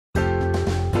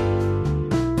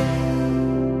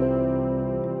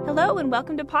Hello and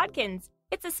welcome to Podkinz.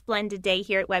 It's a splendid day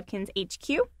here at Webkinz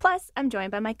HQ. Plus, I'm joined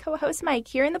by my co-host Mike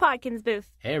here in the Podkinz booth.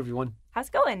 Hey everyone. How's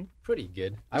it going? Pretty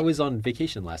good. I was on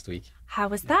vacation last week. How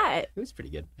was that? It was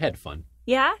pretty good. I had fun.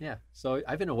 Yeah? Yeah. So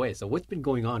I've been away. So what's been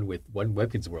going on with One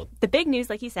Webkinz World? The big news,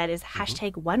 like you said, is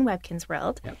hashtag One Webkinz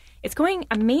World. Yep. It's going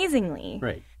amazingly.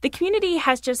 Right. The community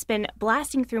has just been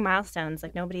blasting through milestones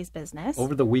like nobody's business.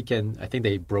 Over the weekend, I think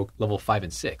they broke level 5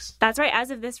 and 6. That's right.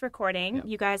 As of this recording, Yep.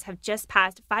 you guys have just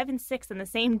passed 5 and 6 in the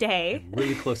same day. And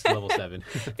really close to level 7.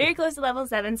 Very close to level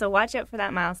 7, so watch out for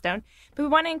that milestone. But we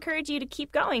want to encourage you to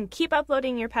keep going. Keep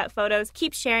uploading your pet photos.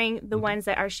 Keep sharing the ones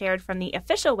that are shared from the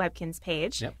official Webkinz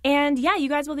page. Yep. And yeah, you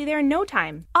guys will be there in no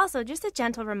time. Also, just a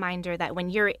gentle reminder that when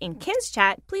you're in Kinz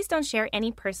chat, please don't share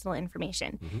any personal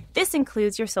information. This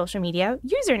includes your social media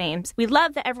usernames. We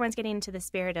love that everyone's getting into the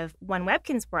spirit of One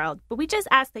Webkinz World, but we just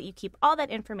ask that you keep all that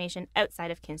information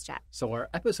outside of Kinz chat. So our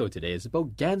episode today is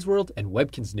about Ganzworld and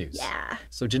Webkinz Newz. Yeah.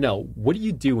 So Gennelle, what do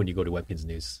you do when you go to Webkinz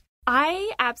Newz?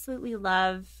 I absolutely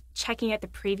love checking out the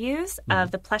previews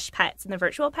of the plush pets and the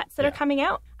virtual pets that are coming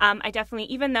out. I definitely,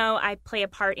 even though I play a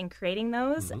part in creating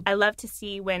those, I love to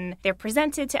see when they're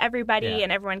presented to everybody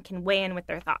and everyone can weigh in with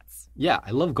their thoughts. Yeah,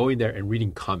 I love going there and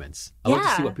reading comments. I love to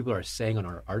see Yeah. what people are saying on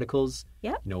our articles.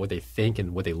 Yeah. You know, what they think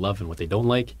and what they love and what they don't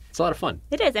like. It's a lot of fun.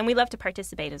 It is, and we love to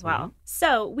participate as well.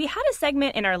 So we had a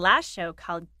segment in our last show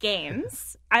called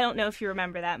Games. I don't know if you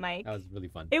remember that, Mike. That was really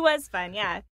fun. It was fun,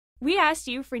 yeah. We asked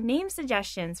you for name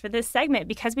suggestions for this segment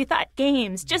because we thought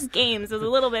just games, was a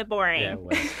little bit boring. Yeah,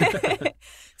 it was.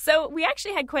 So we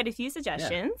actually had quite a few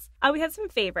suggestions. We had some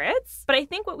favorites, but I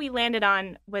think what we landed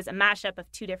on was a mashup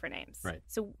of two different names. Right.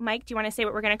 So, Mike, do you want to say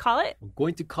what we're going to call it? I'm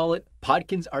going to call it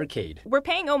Podkinz Arcade. We're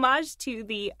paying homage to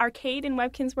the arcade in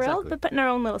Webkinz World, Exactly. but putting our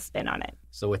own little spin on it.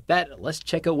 So with that, let's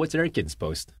check out what's in our kids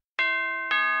post.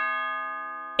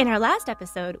 In our last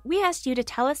episode, we asked you to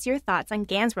tell us your thoughts on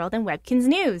Ganzworld and Webkinz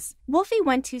Newz.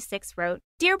 Wolfie126 wrote,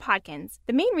 Dear Podkinz,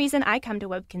 the main reason I come to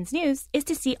Webkinz Newz is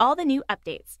to see all the new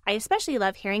updates. I especially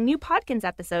love hearing new Podkinz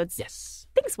episodes. Yes.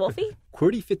 Thanks, Wolfie.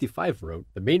 QWERTY55 wrote,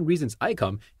 the main reasons I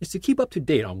come is to keep up to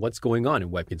date on what's going on in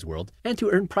Webkinz World and to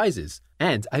earn prizes.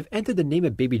 And I've entered the Name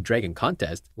a Baby Dragon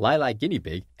contest, Lilac Guinea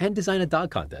Pig, and Design a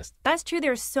Dog contest. That's true.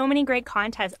 There's so many great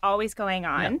contests always going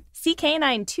on.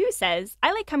 CK92 says,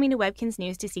 I like coming to Webkinz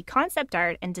Newz to see concept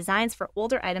art and designs for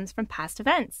older items from past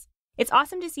events. It's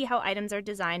awesome to see how items are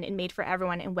designed and made for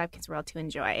everyone in Webkinz World to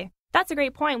enjoy. That's a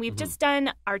great point. We've just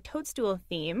done our toadstool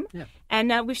theme,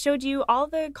 and we've showed you all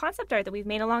the concept art that we've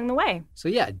made along the way. So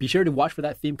yeah, be sure to watch for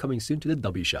that theme coming soon to the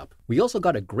W Shop. We also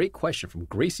got a great question from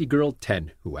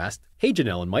GracieGirl10, who asked, Hey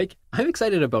Gennelle and Mike, I'm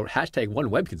excited about hashtag One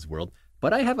Webkinz World,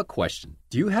 but I have a question.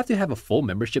 Do you have to have a full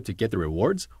membership to get the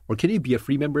rewards, or can you be a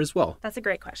free member as well? That's a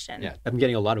great question. Yeah, I'm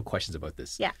getting a lot of questions about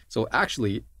this. Yeah. So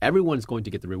actually, everyone's going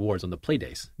to get the rewards on the play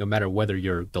days, no matter whether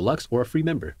you're deluxe or a free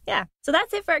member. Yeah. So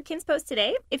that's it for our Kinz post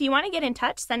today. If you want to get in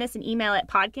touch, send us an email at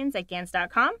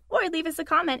podkinz@gans.com or leave us a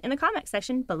comment in the comment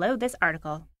section below this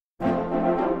article.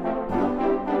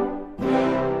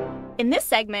 In this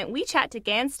segment, we chat to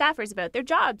Gans staffers about their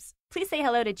jobs. Please say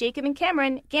hello to Jacob and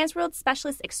Cameron, Ganzworld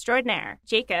Specialist Extraordinaire.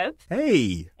 Jacob.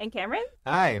 Hey. And Cameron.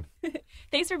 Hi.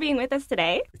 Thanks for being with us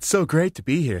today. It's so great to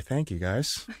be here. Thank you,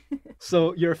 guys.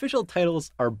 So your official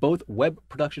titles are both Web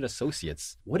Production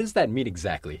Associates. What does that mean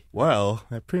exactly? Well,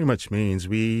 that pretty much means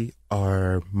we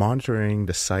are monitoring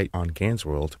the site on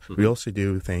Ganzworld. We also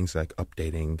do things like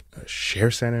updating a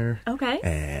share center. Okay.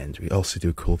 And we also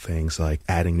do cool things like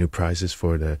adding new prizes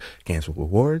for the Ganzworld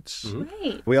rewards.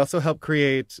 Great. We also help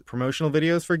create promotional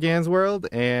videos for Ganzworld,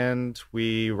 and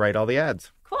we write all the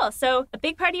ads. Cool. So a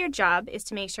big part of your job is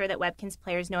to make sure that Webkinz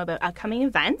players know about upcoming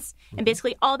events and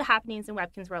basically all the happenings in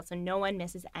Webkinz World so no one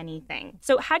misses anything.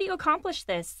 So how do you accomplish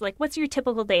this? Like, what's your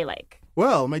typical day like?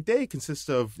 Well, my day consists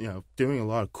of, doing a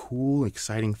lot of cool,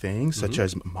 exciting things, such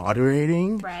as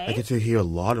moderating. Right. I get to hear a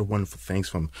lot of wonderful things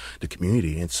from the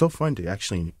community. And it's so fun to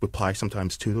actually reply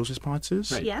sometimes to those responses.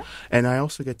 Right. Yeah. And I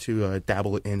also get to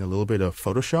dabble in a little bit of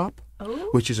Photoshop,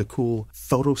 which is a cool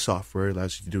photo software that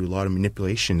allows you to do a lot of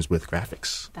manipulations with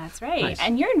graphics. That's right. Nice.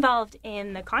 And you're involved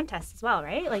in the contest as well,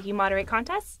 right? Like you moderate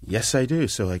contests? Yes, I do.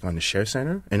 So like on the Share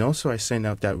Center. And also I send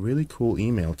out that really cool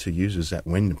email to users that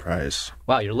win the prize.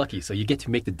 Wow, you're lucky. So you get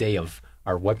to make the day of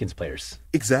our Webkinz players.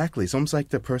 Exactly. It's almost like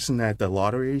the person at the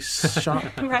lottery shop.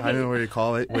 Right. I don't know what you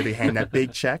call it, where they hand that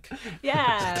big check.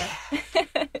 Yeah.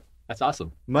 That's That's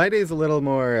awesome. My day's a little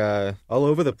more all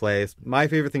over the place. My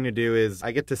favorite thing to do is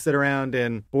I get to sit around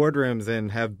in boardrooms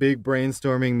and have big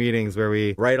brainstorming meetings where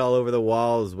we write all over the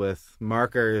walls with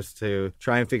markers to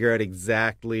try and figure out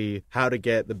exactly how to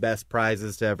get the best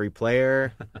prizes to every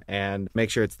player and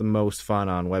make sure it's the most fun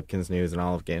on Webkinz Newz and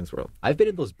all of Ganzworld. I've been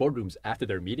in those boardrooms after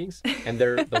their meetings, and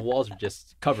the walls are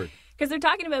just covered. Because they're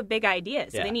talking about big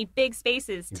ideas, so Yeah. they need big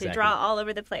spaces to Exactly. draw all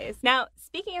over the place. Now,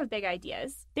 speaking of big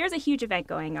ideas, there's a huge event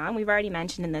going on, we've already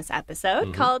mentioned in this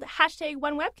episode, called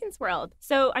 #OneWebkinzWorld.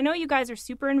 So I know you guys are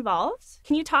super involved.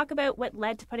 Can you talk about what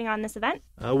led to putting on this event?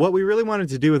 What we really wanted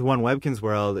to do with One Webkinz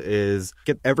World is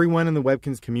get everyone in the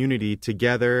Webkinz community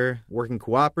together, working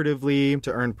cooperatively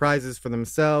to earn prizes for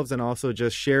themselves and also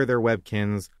just share their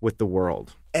Webkinz with the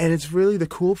world. And it's really the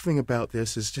cool thing about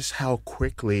this is just how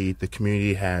quickly the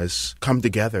community has come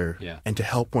together and to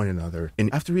help one another.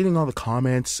 And after reading all the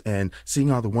comments and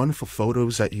seeing all the wonderful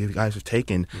photos that you guys have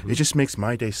taken, it just makes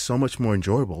my day so much more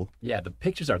enjoyable. Yeah, the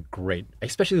pictures are great. I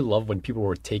especially love when people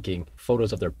were taking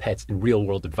photos of their pets in real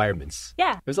world environments.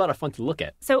 Yeah. It was a lot of fun to look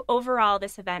at. So overall,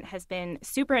 this event has been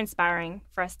super inspiring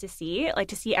for us to see, like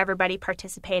to see everybody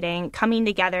participating, coming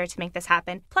together to make this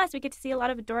happen. Plus, we get to see a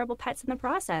lot of adorable pets in the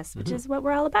process, which is what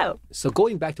we're all about. So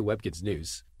going back to Webkinz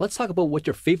Newz, let's talk about what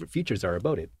your favorite features are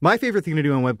about it. My favorite thing to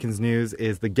do on Webkinz Newz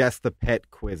is the Guess the Pet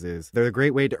quizzes. They're a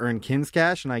great way to earn Kinz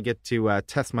Cash, and I get to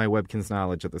test my Webkinz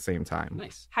knowledge at the same time.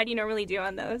 Nice. How do you normally do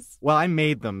on those? Well, I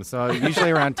made them, so usually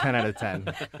around 10 out of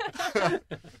 10.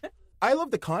 I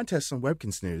love the contests on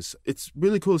Webkinz Newz. It's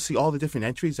really cool to see all the different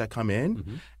entries that come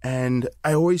in. And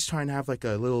I always try and have like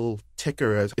a little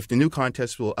ticker as if the new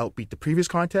contest will outbeat the previous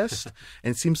contest.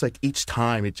 And it seems like each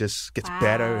time it just gets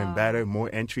better and better. More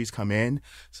entries come in.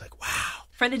 It's like, wow.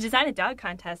 For the Design a Dog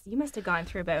contest, you must have gone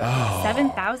through about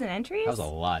 7,000 entries? That was a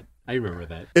lot. I remember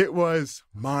that. It was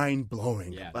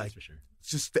mind-blowing. Yeah, like, that's for sure.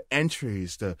 just the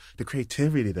entries, the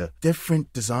creativity, the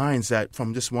different designs that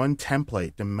from just one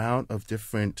template, the amount of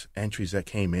different entries that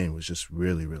came in was just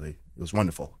really, really, it was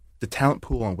wonderful. The talent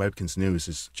pool on Webkinz Newz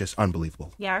is just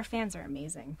unbelievable. Yeah, our fans are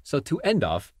amazing. So to end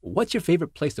off, what's your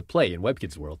favorite place to play in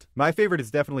Webkinz World? My favorite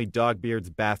is definitely Dogbeard's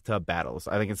Bathtub Battles.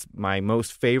 I think it's my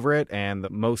most favorite and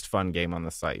the most fun game on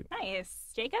the site.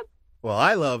 Nice. Jacob? Well,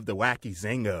 I love the Wacky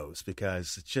Zingos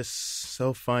because it's just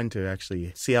so fun to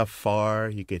actually see how far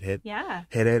you could hit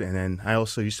it. And then I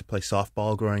also used to play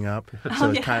softball growing up. So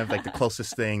it's kind of like the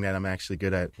closest thing that I'm actually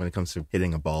good at when it comes to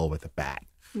hitting a ball with a bat.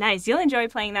 Nice. You'll enjoy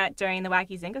playing that during the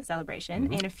Wacky Zingo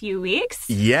celebration in a few weeks.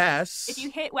 Yes. If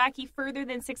you hit Wacky further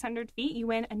than 600 feet, you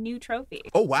win a new trophy.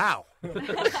 Oh, wow.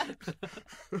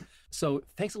 So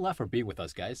thanks a lot for being with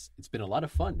us, guys. It's been a lot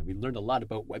of fun. We learned a lot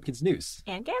about Webkinz Newz.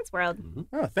 And Ganzworld.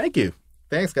 Oh, thank you.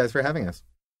 Thanks, guys, for having us.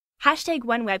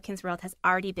 #OneWebkinzWorld has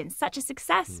already been such a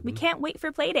success. We can't wait for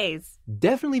play days.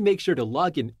 Definitely make sure to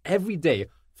log in every day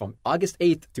from August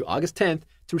 8th to August 10th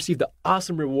to receive the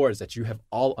awesome rewards that you have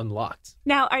all unlocked.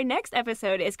 Now, our next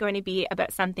episode is going to be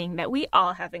about something that we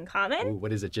all have in common. Ooh,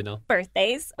 what is it, Gennelle?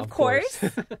 Birthdays, of course.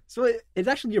 So it's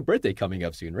actually your birthday coming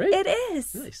up soon, right? It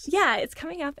is. Nice. Yeah, it's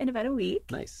coming up in about a week.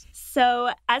 Nice. So,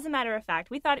 as a matter of fact,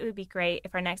 we thought it would be great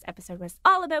if our next episode was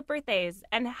all about birthdays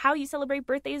and how you celebrate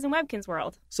birthdays in Webkinz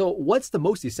World. So what's the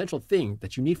most essential thing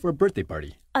that you need for a birthday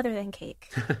party? Other than cake,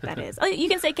 that is. Oh, you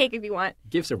can say cake if you want.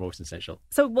 Gifts are most essential.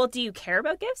 So, well, do you care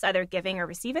about gifts, either giving or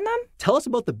receiving them? Tell us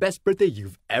about the best birthday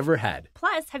you've ever had.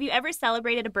 Plus, have you ever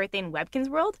celebrated a birthday in Webkinz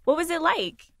World? What was it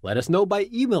like? Let us know by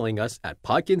emailing us at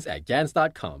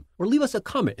podkinz@gans.com or leave us a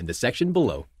comment in the section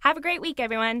below. Have a great week,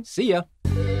 everyone. See ya.